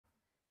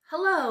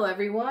Hello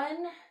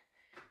everyone.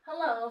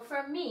 Hello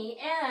from me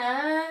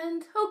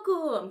and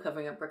Hoku. I'm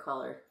covering up her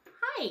collar.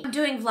 Hi. I'm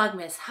doing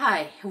Vlogmas.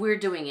 Hi. We're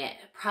doing it.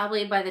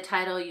 Probably by the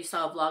title you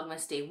saw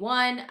Vlogmas Day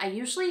 1. I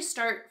usually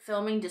start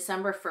filming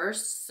December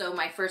 1st, so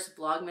my first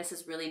Vlogmas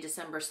is really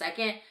December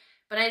 2nd.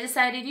 But I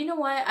decided, you know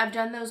what? I've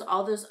done those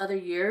all those other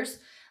years.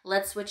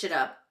 Let's switch it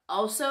up.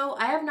 Also,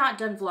 I have not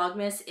done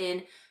Vlogmas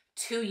in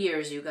 2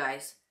 years, you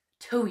guys.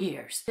 2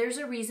 years. There's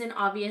a reason,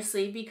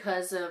 obviously,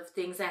 because of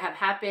things that have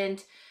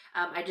happened.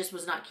 I just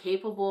was not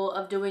capable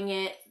of doing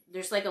it.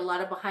 There's like a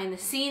lot of behind the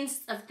scenes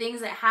of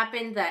things that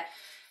happened that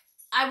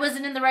I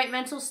wasn't in the right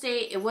mental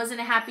state. It wasn't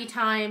a happy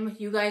time.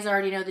 You guys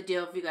already know the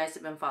deal if you guys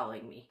have been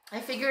following me. I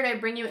figured I'd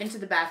bring you into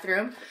the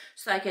bathroom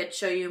so I could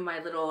show you my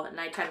little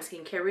nighttime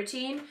skincare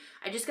routine.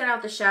 I just got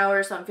out the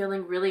shower, so I'm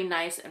feeling really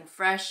nice and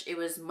fresh. It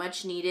was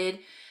much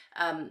needed.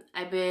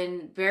 I've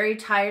been very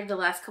tired the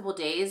last couple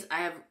days. I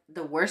have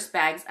the worst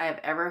bags I have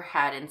ever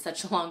had in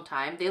such a long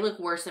time. They look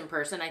worse in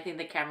person. I think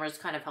the camera's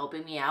kind of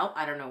helping me out.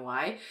 I don't know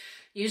why.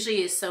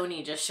 Usually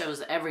Sony just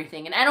shows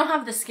everything. And I don't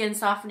have the skin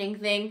softening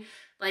thing.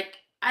 Like,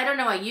 I don't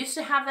know. I used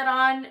to have that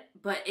on,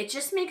 but it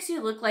just makes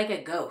you look like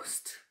a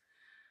ghost.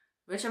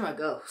 Which I'm a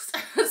ghost.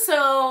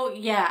 So,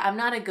 yeah, I'm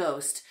not a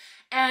ghost.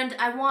 And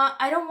I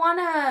don't want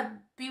to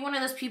be one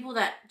of those people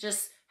that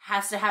just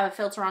has to have a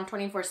filter on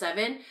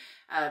 24/7.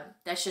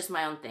 That's just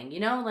my own thing, you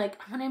know? Like,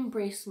 I want to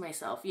embrace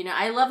myself. You know,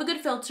 I love a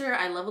good filter.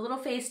 I love a little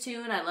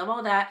Facetune. I love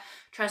all that.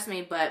 Trust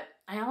me. But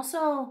I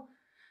also,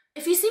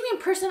 if you see me in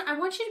person, I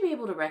want you to be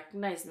able to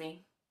recognize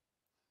me.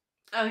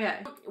 Okay.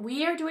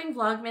 We are doing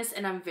Vlogmas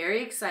and I'm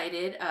very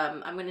excited.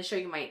 I'm going to show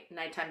you my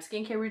nighttime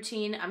skincare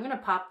routine. I'm going to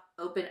pop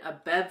open a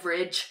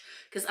beverage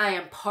because I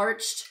am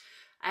parched.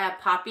 I have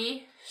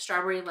Poppy,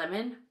 strawberry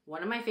lemon,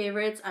 one of my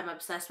favorites. I'm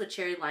obsessed with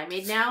cherry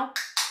limeade now.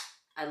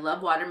 I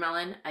love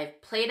watermelon.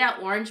 I've played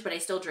out orange, but I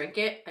still drink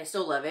it. I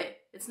still love it.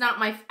 It's not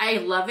my, I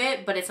love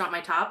it, but it's not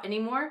my top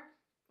anymore.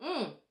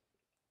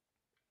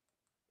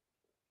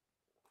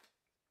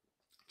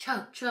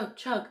 Chug, chug,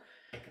 chug.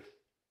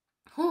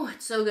 Oh,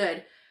 it's so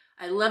good.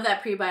 I love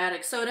that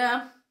prebiotic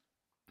soda.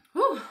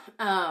 Whew.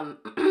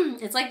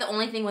 It's like the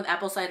only thing with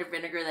apple cider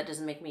vinegar that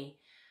doesn't make me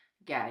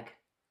gag,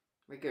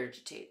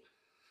 regurgitate,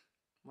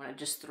 want to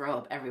just throw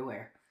up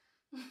everywhere.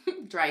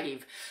 Dry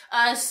heave.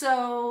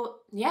 So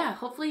yeah,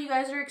 hopefully you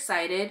guys are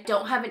excited.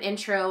 Don't have an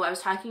intro. I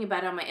was talking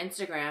about it on my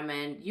Instagram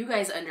and you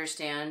guys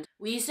understand.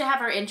 We used to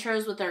have our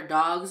intros with our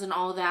dogs and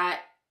all that.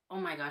 Oh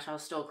my gosh, I'll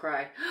still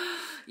cry.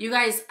 You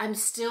guys, I'm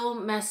still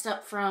messed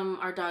up from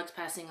our dogs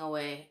passing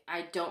away.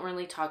 I don't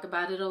really talk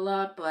about it a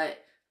lot, but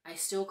I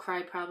still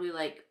cry probably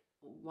like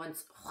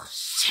once. Oh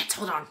shit,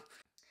 hold on.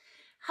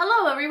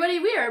 Hello everybody,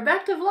 we are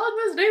back to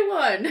Vlogmas Day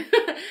 1.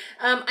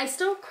 I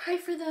still cry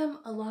for them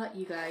a lot,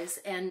 you guys,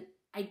 and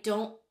I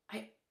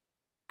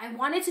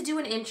wanted to do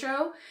an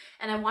intro,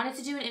 and I wanted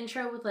to do an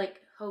intro with like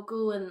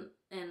Hoku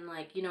and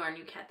like, you know, our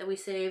new cat that we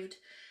saved,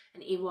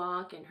 and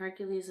Ewok and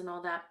Hercules and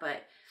all that,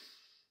 but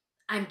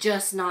I'm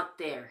just not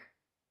there.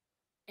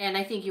 And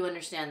I think you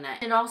understand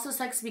that. It also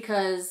sucks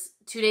because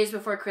 2 days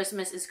before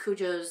Christmas is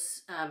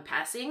Cujo's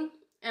passing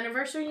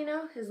anniversary, you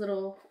know, his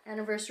little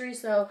anniversary,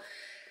 so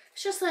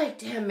it's just like,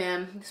 damn,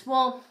 man.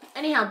 Well,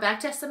 anyhow, back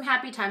to some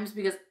happy times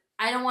because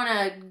I don't want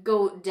to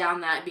go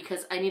down that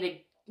because I need to,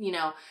 you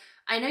know,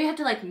 I know you have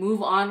to like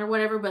move on or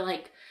whatever, but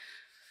like,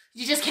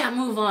 you just can't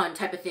move on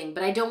type of thing.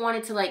 But I don't want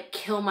it to like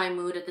kill my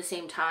mood at the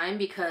same time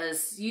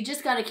because you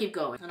just got to keep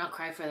going. And I'll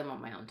cry for them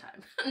on my own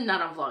time,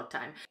 not on vlog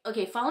time.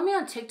 Okay, follow me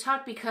on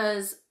TikTok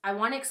because I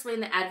want to explain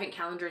the advent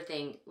calendar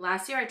thing.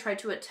 Last year I tried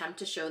to attempt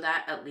to show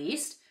that at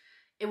least.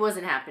 It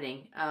wasn't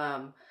happening.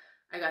 I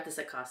got this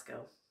at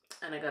Costco.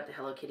 And I got the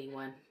Hello Kitty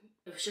one.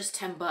 It was just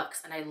 10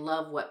 bucks. And I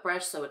love wet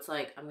brush. So it's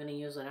like, I'm going to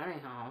use it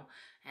anyhow.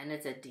 And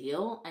it's a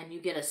deal. And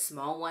you get a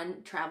small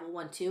one, travel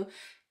one too.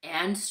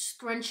 And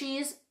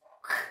scrunchies.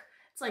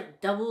 It's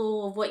like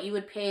double of what you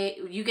would pay.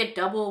 You get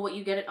double what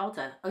you get at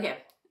Ulta. Okay.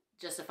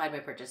 Justified my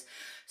purchase.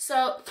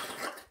 So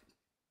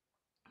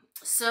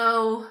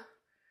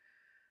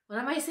what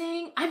am I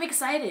saying? I'm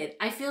excited.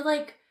 I feel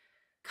like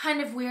kind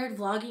of weird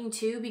vlogging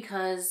too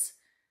because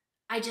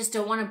I just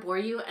don't want to bore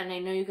you, and I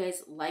know you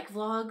guys like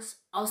vlogs.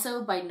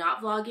 Also, by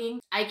not vlogging,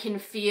 I can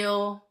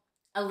feel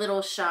a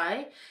little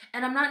shy,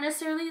 and I'm not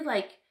necessarily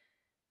like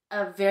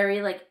a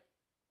very like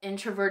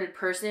introverted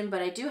person,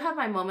 but I do have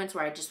my moments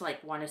where I just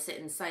like want to sit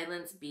in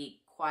silence, be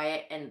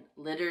quiet, and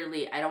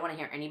literally I don't want to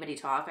hear anybody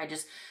talk. I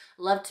just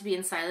love to be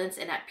in silence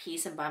and at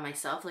peace and by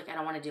myself. Like I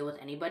don't want to deal with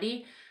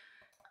anybody.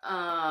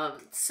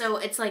 So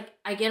it's like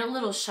I get a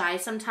little shy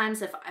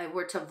sometimes if I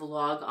were to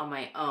vlog on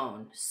my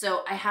own.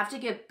 So I have to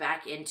get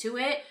back into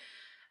it.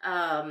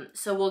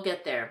 So we'll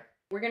get there.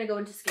 We're gonna go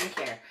into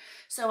skincare.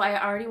 So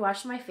I already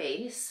washed my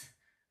face.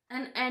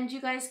 And you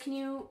guys, can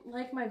you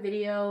like my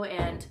video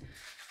and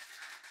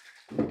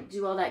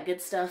do all that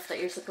good stuff that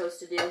you're supposed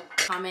to do?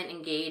 Comment,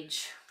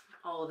 engage,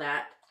 all of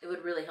that. It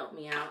would really help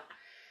me out.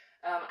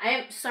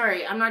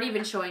 Sorry, I'm not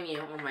even showing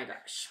you. Oh my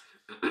gosh.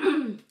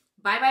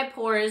 Bye Bye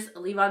Pores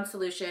Leave-On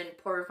Solution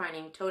Pore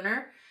Refining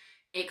Toner,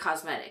 8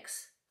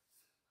 Cosmetics.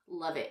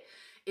 Love it.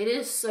 It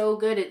is so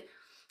good. It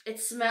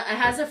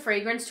has a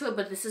fragrance to it,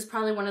 but this is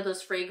probably one of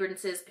those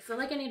fragrances. I feel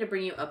like I need to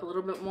bring you up a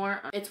little bit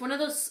more. It's one of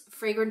those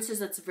fragrances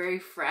that's very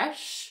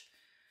fresh.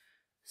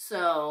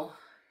 So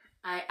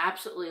I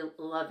absolutely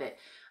love it.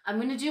 I'm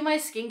going to do my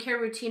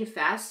skincare routine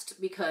fast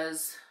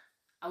because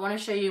I want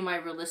to show you my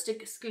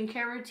realistic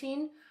skincare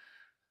routine.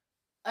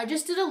 I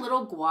just did a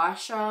little gua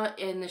sha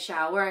in the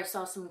shower. I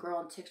saw some girl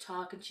on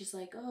TikTok and she's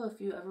like, oh, if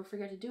you ever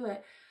forget to do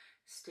it,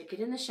 stick it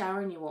in the shower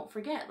and you won't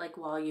forget, like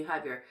while you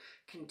have your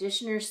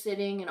conditioner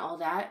sitting and all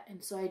that.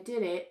 And so I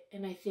did it,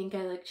 and I think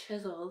I like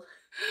chiseled.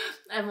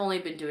 I've only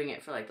been doing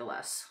it for like the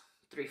last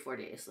 3-4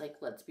 days, like,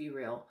 let's be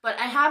real. But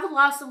I have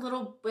lost a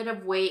little bit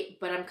of weight,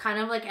 but I'm kind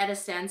of like at a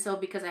standstill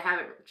because I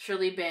haven't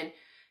truly been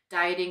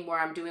dieting where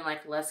I'm doing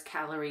like less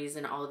calories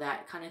and all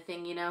that kind of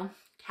thing, you know,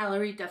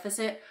 calorie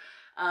deficit.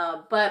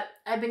 But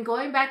I've been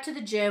going back to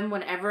the gym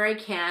whenever I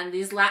can.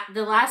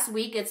 The last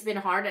week it's been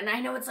hard, and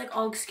I know it's like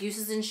all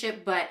excuses and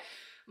shit, but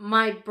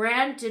my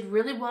brand did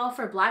really well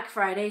for Black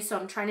Friday, so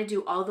I'm trying to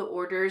do all the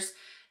orders.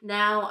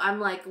 Now I'm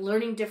like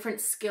learning different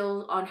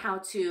skills on how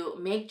to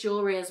make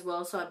jewelry as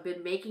well, so I've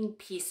been making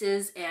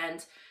pieces,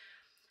 and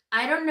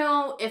I don't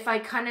know if I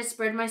kind of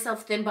spread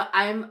myself thin, but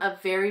I'm a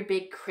very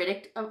big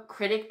critic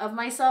of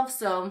myself,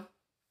 so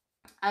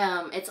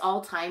it's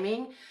all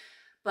timing.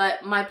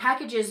 But my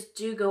packages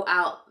do go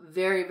out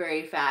very,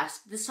 very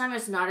fast. This time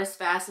it's not as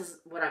fast as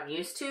what I'm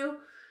used to.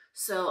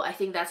 So I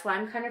think that's why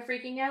I'm kind of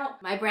freaking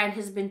out. My brand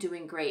has been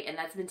doing great, and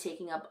that's been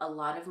taking up a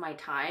lot of my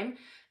time.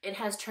 It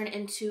has turned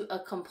into a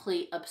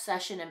complete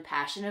obsession and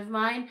passion of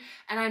mine.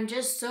 And I'm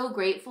just so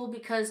grateful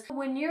because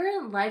when you're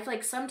in life,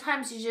 like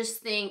sometimes you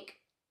just think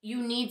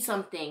you need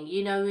something,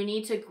 you know, you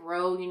need to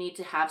grow, you need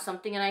to have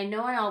something. And I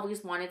know I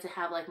always wanted to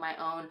have like my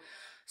own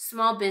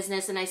small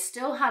business, and I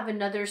still have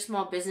another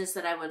small business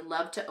that I would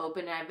love to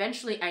open, and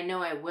eventually I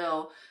know I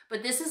will,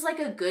 but this is like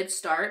a good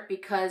start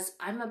because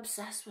I'm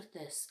obsessed with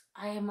this.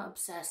 I am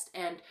obsessed,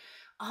 and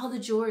all the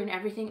jewelry and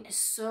everything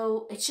is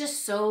it's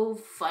just so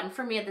fun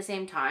for me at the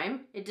same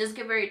time. It does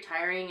get very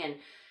tiring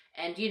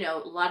and you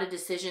know, a lot of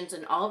decisions,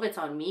 and all of it's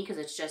on me because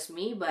it's just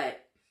me,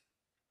 but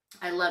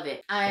I love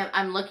it.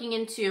 I'm looking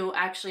into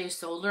actually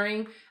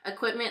soldering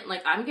equipment.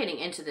 Like, I'm getting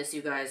into this,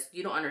 you guys.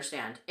 You don't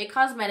understand. It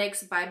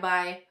Cosmetics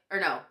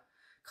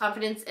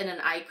Confidence in an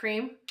Eye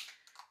Cream.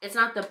 It's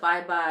not the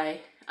Bye Bye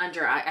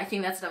Under Eye. I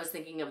think that's what I was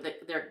thinking of,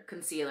 their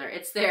concealer.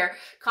 It's their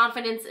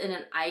Confidence in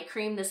an Eye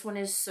Cream. This one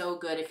is so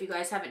good. If you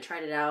guys haven't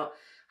tried it out,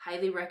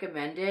 highly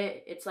recommend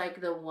it. It's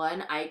like the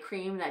one eye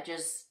cream that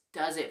just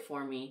does it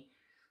for me.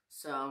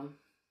 So,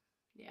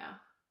 yeah.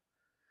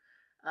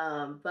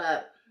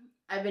 But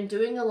I've been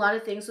doing a lot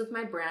of things with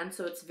my brand,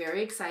 so it's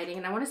very exciting.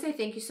 And I want to say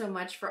thank you so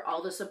much for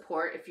all the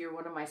support. If you're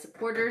one of my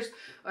supporters,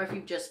 or if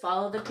you've just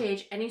followed the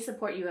page, any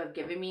support you have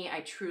given me,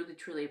 I truly,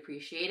 truly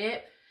appreciate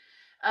it.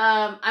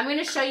 I'm going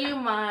to show you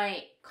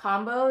my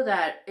combo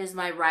that is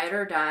my ride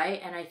or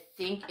die, and I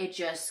think it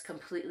just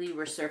completely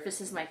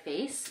resurfaces my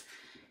face.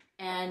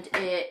 And if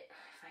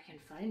I can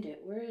find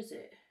it, where is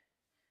it?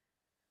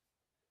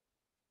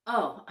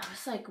 Oh, I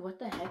was like, what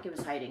the heck? It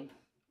was hiding.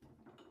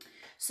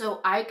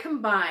 So I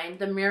combined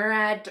the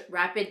Murad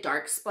Rapid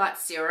Dark Spot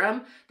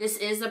Serum. This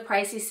is a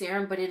pricey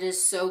serum, but it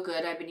is so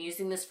good. I've been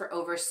using this for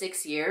over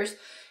 6 years.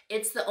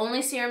 It's the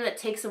only serum that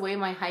takes away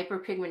my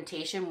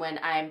hyperpigmentation when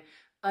I'm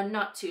a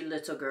not too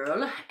little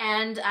girl.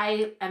 And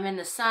I am in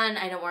the sun,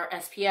 I don't wear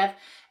SPF,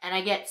 and I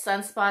get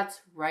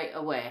sunspots right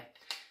away.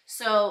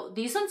 So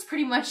these ones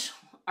pretty much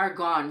are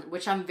gone,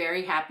 which I'm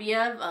very happy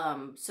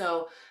of.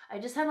 So I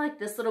just have like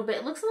this little bit,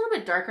 it looks a little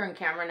bit darker on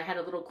camera, and I had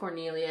a little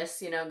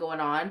Cornelius, you know, going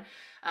on.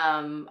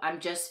 I'm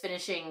just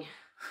finishing,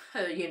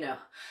 you know.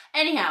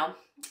 Anyhow,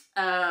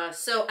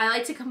 so I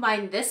like to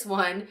combine this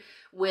one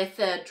with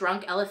the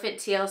Drunk Elephant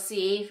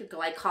TLC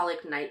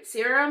Glycolic Night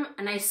Serum,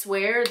 and I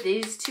swear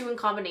these two in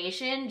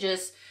combination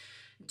just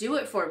do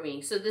it for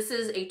me. So this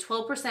is a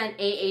 12%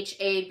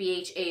 AHA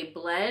BHA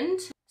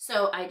blend.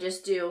 So I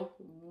just do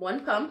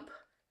 1 pump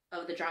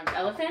of the Drunk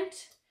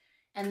Elephant,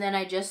 and then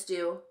I just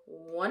do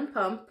 1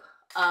 pump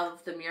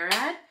of the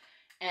Murad,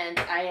 and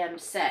I am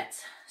set.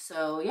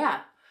 So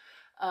yeah.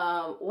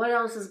 What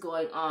else is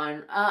going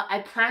on?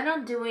 I plan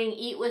on doing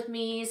Eat With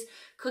Me's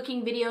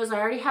cooking videos. I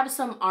already have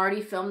some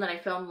already filmed that I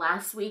filmed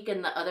last week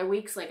and the other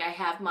weeks. Like, I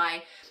have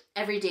my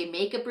everyday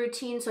makeup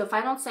routine. So if I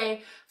don't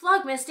say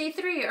Vlogmas day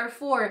 3 or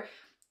 4,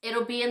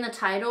 it'll be in the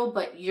title,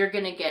 but you're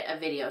gonna get a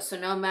video. So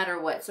no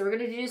matter what. So we're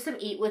gonna do some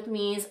Eat With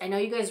Me's. I know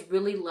you guys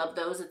really love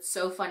those. It's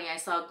so funny. I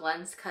saw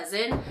Glenn's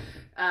cousin.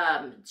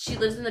 She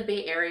lives in the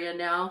Bay Area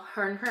now,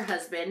 her and her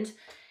husband.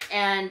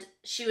 And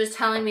she was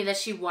telling me that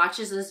she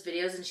watches those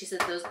videos, and she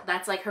said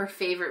that's like her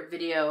favorite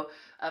video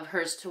of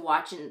hers to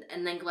watch.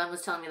 And then Glenn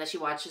was telling me that she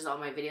watches all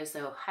my videos.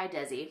 So hi,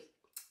 Desi.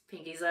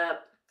 Pinkies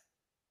up.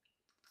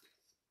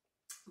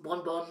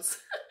 Bonbons.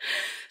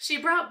 She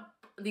brought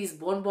these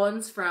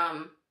bonbons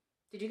from,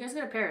 did you guys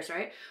go to Paris,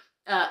 right?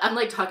 I'm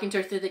like talking to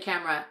her through the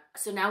camera.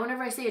 So now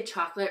whenever I say a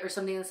chocolate or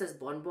something that says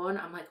bonbon,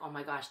 I'm like, oh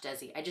my gosh,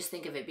 Desi. I just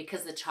think of it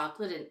because the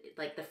chocolate and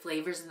like the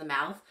flavors in the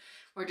mouth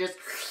were just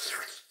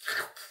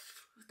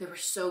They were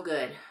so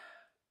good.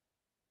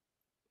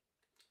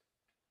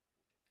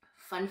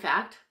 Fun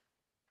fact,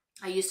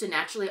 I used to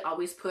naturally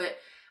always put,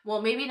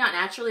 well, maybe not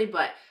naturally,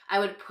 but I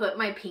would put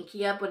my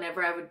pinky up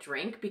whenever I would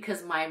drink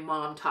because my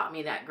mom taught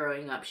me that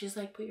growing up. She's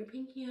like, put your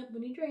pinky up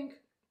when you drink.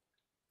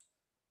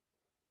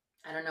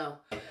 I don't know.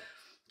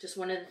 Just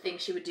one of the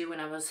things she would do when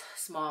I was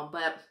small.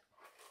 But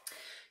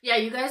yeah,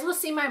 you guys will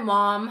see my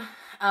mom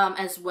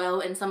as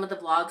well in some of the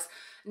vlogs.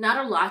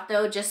 Not a lot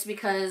though, just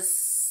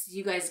because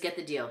you guys get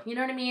the deal. You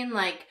know what I mean?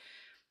 Like,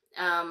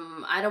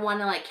 I don't want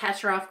to like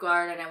catch her off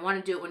guard, and I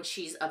want to do it when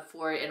she's up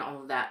for it and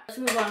all of that. Let's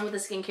move on with the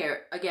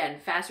skincare. Again,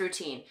 fast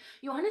routine.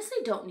 You honestly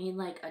don't need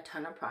like a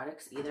ton of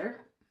products either.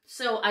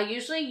 So I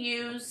usually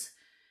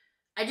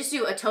I just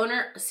do a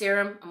toner, a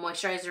serum, a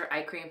moisturizer,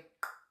 eye cream.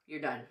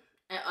 You're done.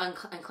 And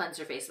cleanse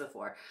your face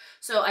before.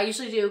 So I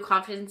usually do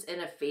Confidence in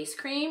a face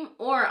cream,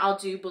 or I'll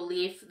do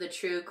Belief the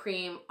True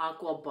Cream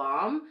Aqua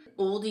Balm.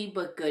 Oldie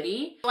but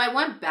goodie. So I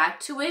went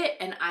back to it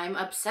and I'm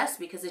obsessed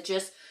because it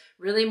just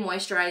really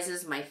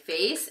moisturizes my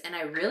face and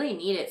I really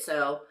need it.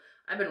 So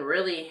I've been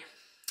really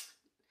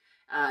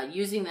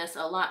using this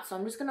a lot. So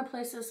I'm just going to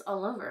place this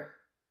all over.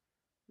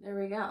 There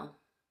we go.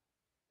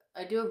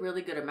 I do a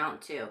really good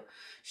amount too.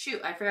 Shoot,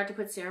 I forgot to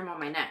put serum on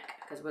my neck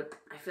because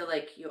I feel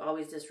like you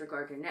always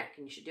disregard your neck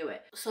and you should do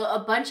it. So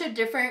a bunch of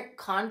different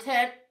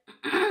content,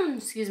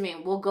 excuse me,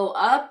 will go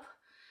up,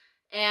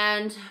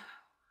 and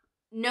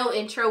no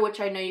intro, which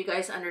I know you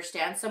guys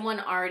understand. Someone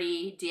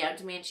already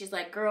DM'd me and she's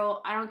like,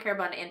 girl, I don't care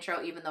about an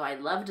intro even though I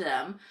loved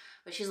them.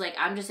 But she's like,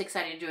 I'm just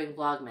excited doing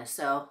Vlogmas.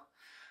 So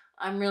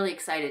I'm really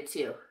excited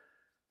too.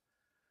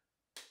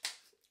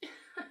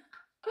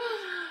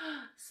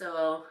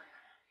 So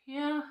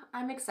yeah,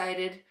 I'm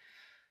excited.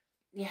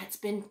 Yeah, it's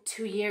been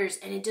 2 years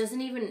and it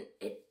doesn't even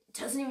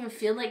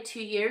feel like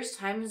 2 years.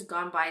 Time has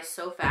gone by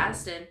so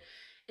fast and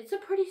it's a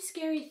pretty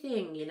scary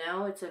thing, you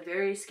know? It's a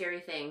very scary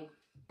thing.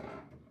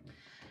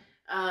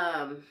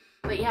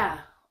 But yeah,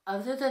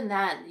 other than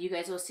that, you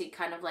guys will see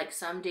kind of like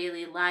some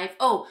daily life.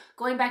 Oh,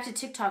 going back to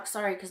TikTok,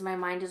 sorry, because my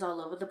mind is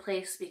all over the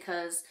place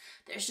because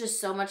there's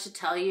just so much to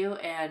tell you,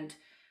 and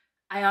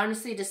I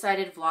honestly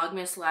decided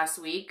Vlogmas last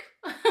week.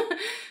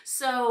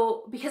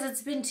 So, because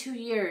it's been 2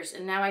 years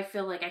and now I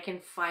feel like I can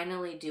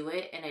finally do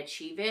it and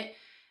achieve it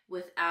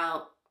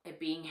without it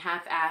being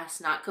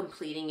half-assed, not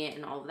completing it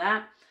and all of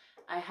that.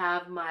 I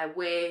have my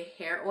Way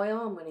hair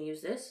oil. I'm going to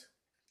use this,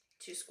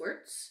 2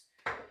 squirts.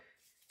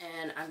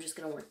 And I'm just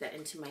going to work that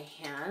into my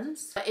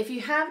hands. If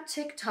you have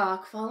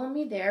TikTok, follow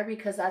me there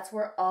because that's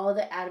where all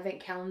the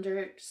advent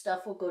calendar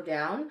stuff will go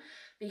down.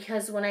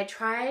 Because when I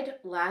tried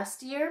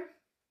last year,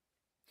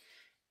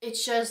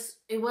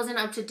 it wasn't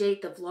up to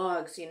date, the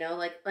vlogs, you know?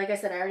 Like I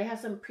said, I already have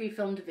some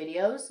pre-filmed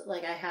videos.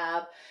 Like I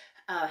have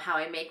how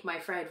I make my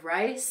fried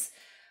rice.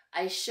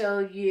 I show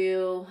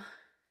you,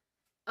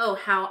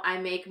 how I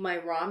make my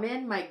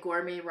ramen, my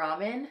gourmet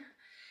ramen.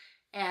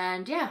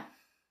 And yeah,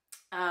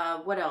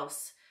 what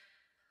else?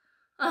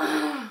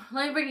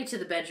 Let me bring you to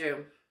the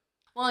bedroom.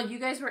 Well, you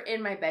guys were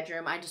in my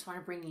bedroom. I just want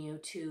to bring you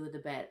to the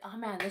bed. Oh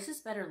man, this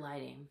is better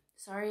lighting.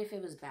 Sorry if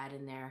it was bad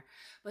in there.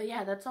 But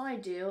yeah, that's all I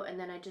do. And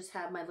then I just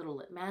have my little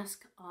lip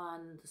mask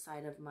on the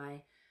side of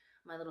my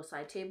little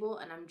side table.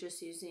 And I'm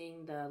just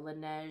using the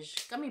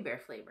Laneige gummy bear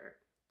flavor.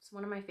 It's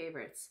one of my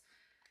favorites.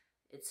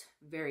 It's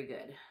very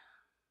good.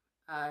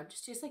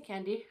 Just tastes like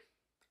candy.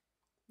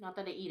 Not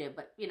that I eat it,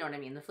 but you know what I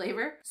mean, the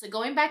flavor. So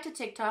going back to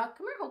TikTok.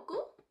 Come here,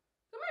 Hoku.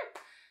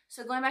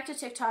 So going back to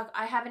TikTok,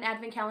 I have an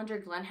advent calendar.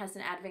 Glenn has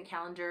an advent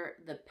calendar.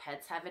 The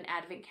pets have an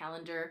advent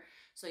calendar.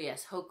 So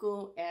yes,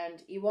 Hoku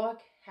and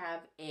Ewok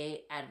have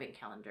a advent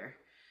calendar.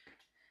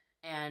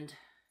 And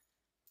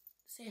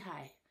say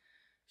hi.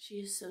 She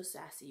is so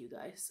sassy, you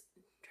guys.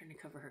 I'm trying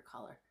to cover her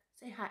collar.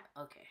 Say hi.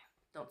 Okay,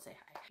 don't say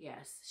hi.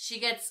 Yes, she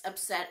gets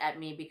upset at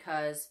me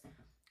because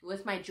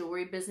with my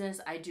jewelry business,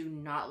 I do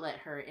not let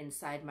her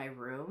inside my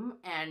room.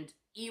 And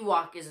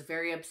Ewok is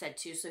very upset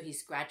too, so he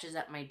scratches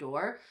at my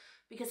door.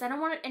 Because I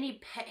don't want any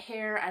pet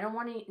hair. I don't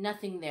want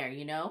nothing there,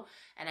 you know?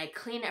 And I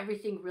clean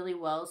everything really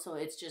well, so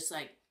it's just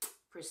like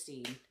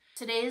pristine.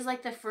 Today is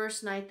like the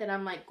first night that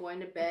I'm like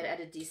going to bed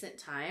at a decent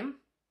time.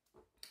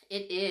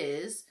 It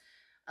is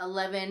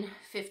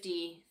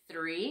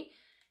 11:53.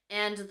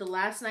 And the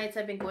last nights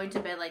I've been going to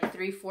bed like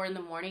 3, 4 in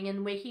the morning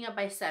and waking up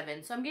by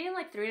 7. So I'm getting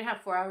like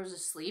 3.5, 4 hours of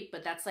sleep,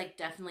 but that's like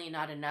definitely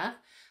not enough.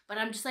 But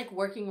I'm just like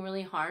working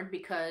really hard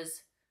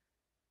because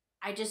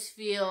I just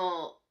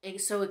feel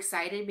so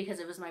excited because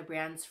it was my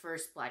brand's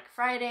first Black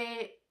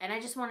Friday, and I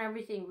just want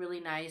everything really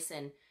nice,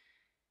 and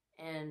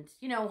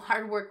you know,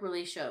 hard work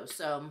really shows.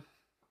 So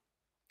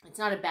it's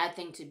not a bad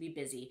thing to be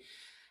busy,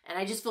 and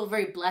I just feel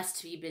very blessed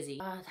to be busy.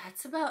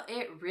 That's about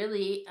it,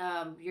 really.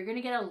 You're gonna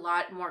get a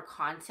lot more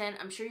content.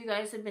 I'm sure you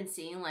guys have been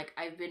seeing, like,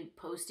 I've been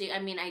posting. I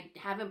mean, I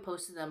haven't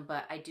posted them,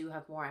 but I do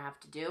have more I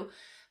have to do.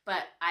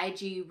 But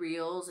IG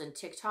Reels and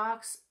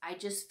TikToks, I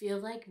just feel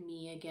like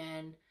me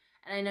again.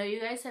 And I know you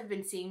guys have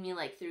been seeing me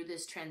like through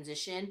this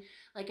transition.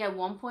 Like at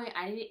one point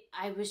I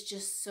was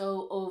just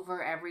so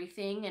over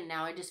everything, and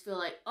now I just feel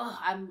like, oh,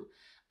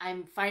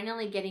 I'm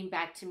finally getting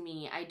back to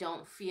me. I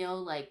don't feel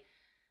like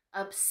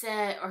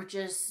upset or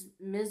just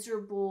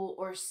miserable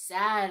or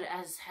sad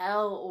as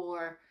hell,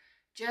 or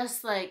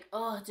just like,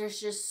 oh, there's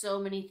just so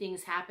many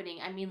things happening.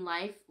 I mean,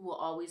 life will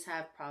always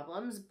have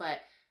problems,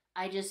 but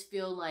I just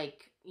feel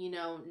like, you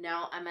know,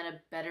 now I'm at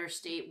a better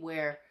state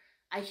where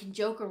I can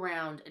joke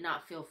around and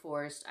not feel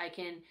forced. I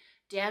can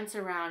dance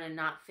around and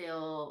not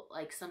feel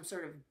like some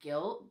sort of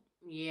guilt.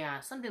 Yeah,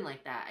 something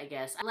like that, I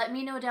guess. Let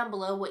me know down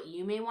below what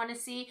you may want to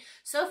see.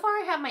 So far,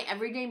 I have my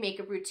everyday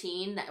makeup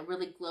routine, that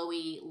really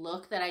glowy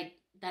look that I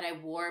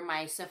wore,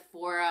 my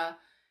Sephora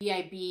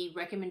VIB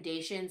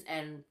recommendations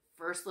and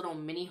first little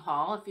mini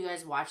haul. If you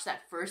guys watched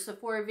that first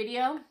Sephora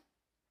video,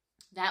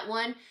 that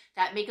one,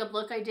 that makeup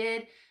look I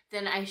did.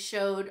 Then I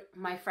showed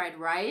my fried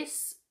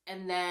rice,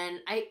 and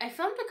then I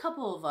filmed a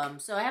couple of them.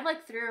 So I have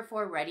like 3 or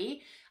 4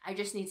 ready. I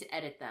just need to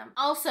edit them.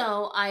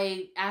 Also,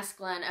 I asked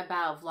Glenn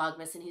about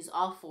Vlogmas and he's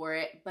all for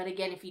it. But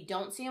again, if you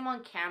don't see him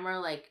on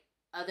camera, like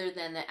other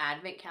than the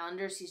advent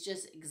calendars, he's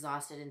just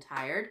exhausted and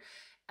tired.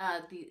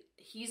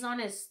 He's on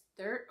his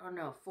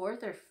fourth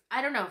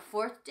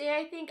day,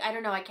 I think. I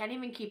don't know. I can't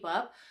even keep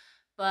up.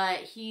 But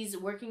he's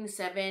working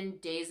 7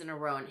 days in a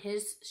row, and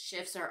his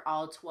shifts are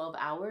all 12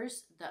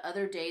 hours. The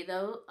other day,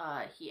 though,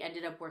 he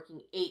ended up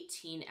working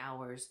 18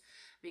 hours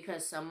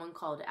because someone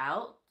called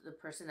out, the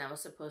person that was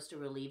supposed to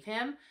relieve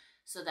him.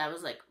 So that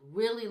was like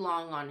really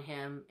long on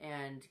him.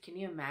 And can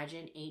you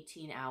imagine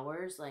 18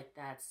 hours? Like,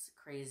 that's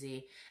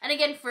crazy. And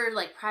again, for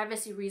like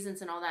privacy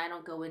reasons and all that, I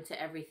don't go into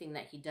everything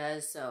that he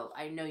does. So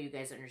I know you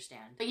guys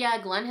understand. But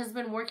yeah, Glenn has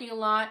been working a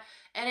lot,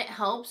 and it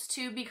helps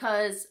too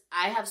because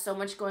I have so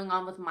much going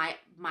on with my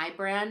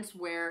brands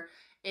where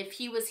if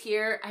he was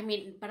here, I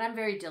mean, but I'm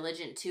very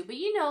diligent too. But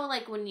you know,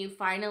 like when you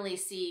finally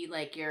see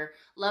like your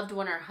loved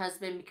one or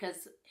husband,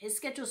 because his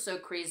schedule's so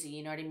crazy,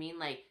 you know what I mean?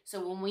 Like,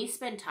 so when we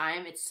spend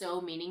time, it's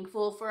so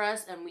meaningful for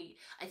us. And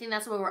I think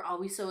that's why we're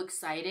always so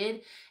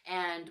excited,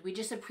 and we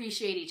just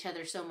appreciate each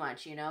other so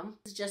much, you know?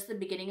 It's just the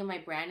beginning of my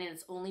brand, and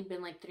it's only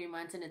been like 3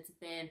 months, and it's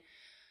been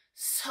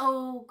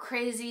so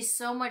crazy,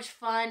 so much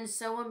fun,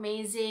 so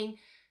amazing.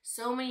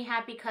 So many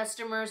happy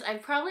customers.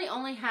 I've probably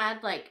only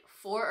had like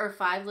 4 or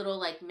 5 little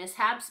like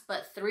mishaps,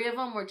 but 3 of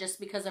them were just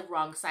because of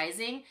wrong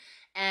sizing.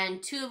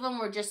 And 2 of them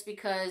were just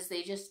because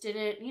they just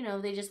didn't, you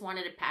know, they just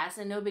wanted to pass,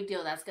 and no big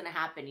deal. That's going to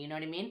happen. You know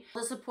what I mean?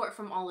 The support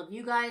from all of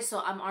you guys.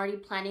 So I'm already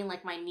planning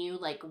like my new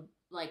like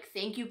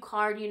thank you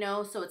card, you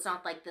know, so it's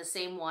not like the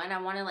same one. I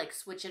want to like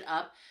switch it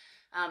up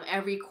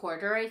every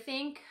quarter, I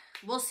think.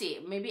 We'll see,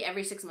 maybe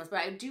every 6 months,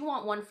 but I do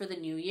want one for the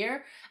new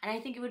year. And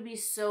I think it would be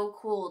so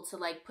cool to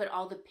like put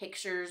all the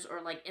pictures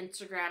or like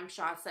Instagram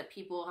shots that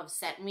people have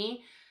sent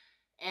me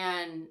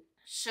and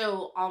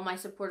show all my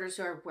supporters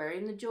who are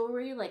wearing the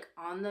jewelry like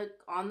on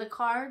the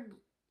card.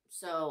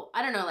 So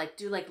I don't know, like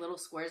do like little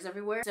squares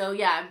everywhere. So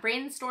yeah, I'm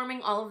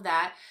brainstorming all of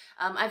that.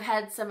 I've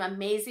had some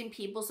amazing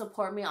people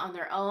support me on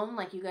their own.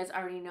 Like you guys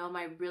already know,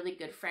 my really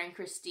good friend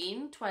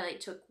Christine, Twilight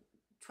Chick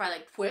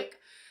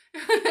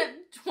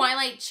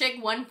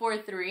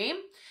 143.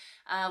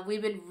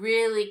 We've been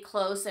really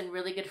close and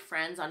really good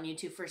friends on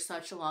YouTube for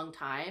such a long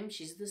time.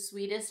 She's the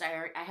sweetest.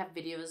 I have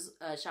videos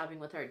shopping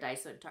with her at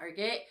Daiso and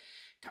Target.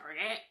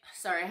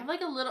 Sorry, I have like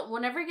a little,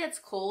 whenever it gets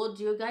cold,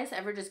 do you guys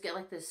ever just get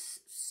like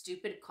this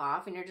stupid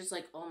cough and you're just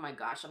like, oh my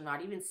gosh, I'm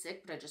not even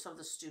sick, but I just have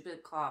this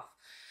stupid cough.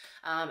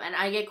 And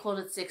I get cold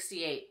at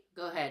 68.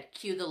 Go ahead,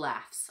 cue the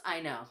laughs.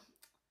 I know.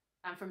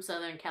 I'm from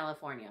Southern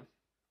California.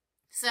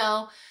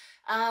 So,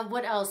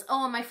 what else?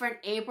 Oh, and my friend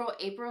April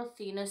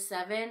Athena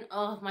 7.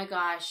 Oh my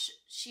gosh.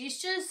 She's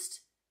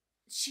just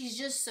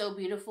so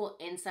beautiful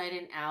inside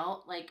and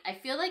out. Like, I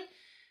feel like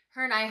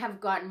her and I have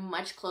gotten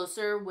much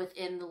closer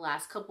within the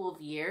last couple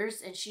of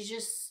years, and she's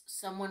just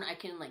someone I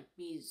can like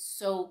be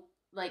so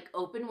like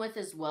open with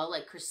as well,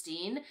 like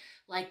Christine.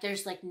 Like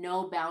there's like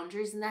no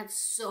boundaries, and that's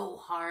so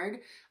hard.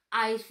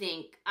 I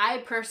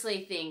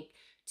personally think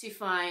to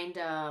find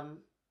a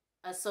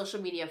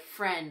social media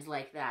friend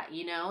like that,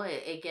 you know,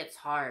 it gets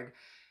hard.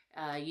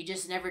 You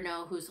just never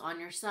know who's on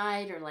your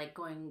side or like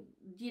going,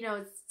 you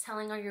know,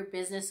 telling all your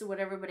business or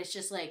whatever, but it's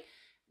just like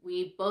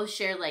we both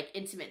share like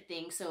intimate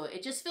things, so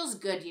it just feels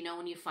good, you know,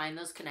 when you find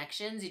those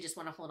connections. You just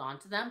want to hold on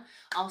to them.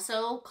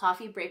 Also,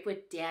 coffee break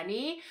with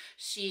Danny.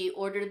 She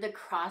ordered the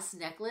cross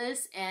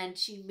necklace and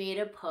she made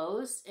a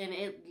post, and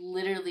it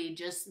literally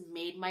just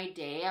made my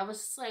day. I was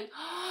just like,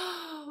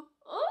 oh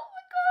my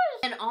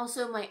gosh. And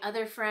also my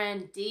other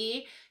friend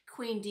D,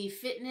 Queen D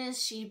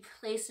Fitness, she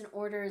placed an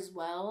order as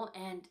well,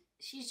 and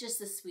she's just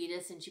the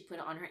sweetest, and she put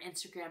it on her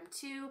Instagram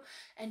too.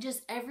 And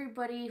just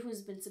everybody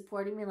who's been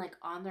supporting me like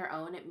on their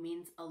own, it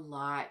means a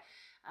lot.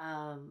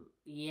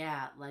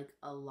 Yeah, like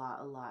a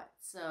lot.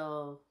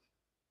 So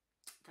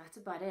that's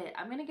about it.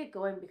 I'm gonna get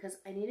going because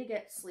I need to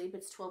get sleep.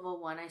 It's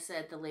 12:01. I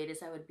said the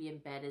latest I would be in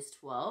bed is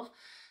 12.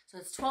 So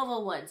it's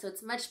 12:01. So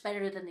it's much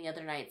better than the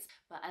other nights.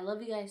 But I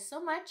love you guys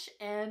so much,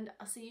 and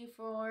I'll see you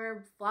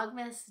for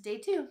Vlogmas Day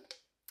 2.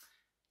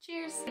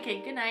 Cheers.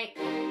 Okay, good night.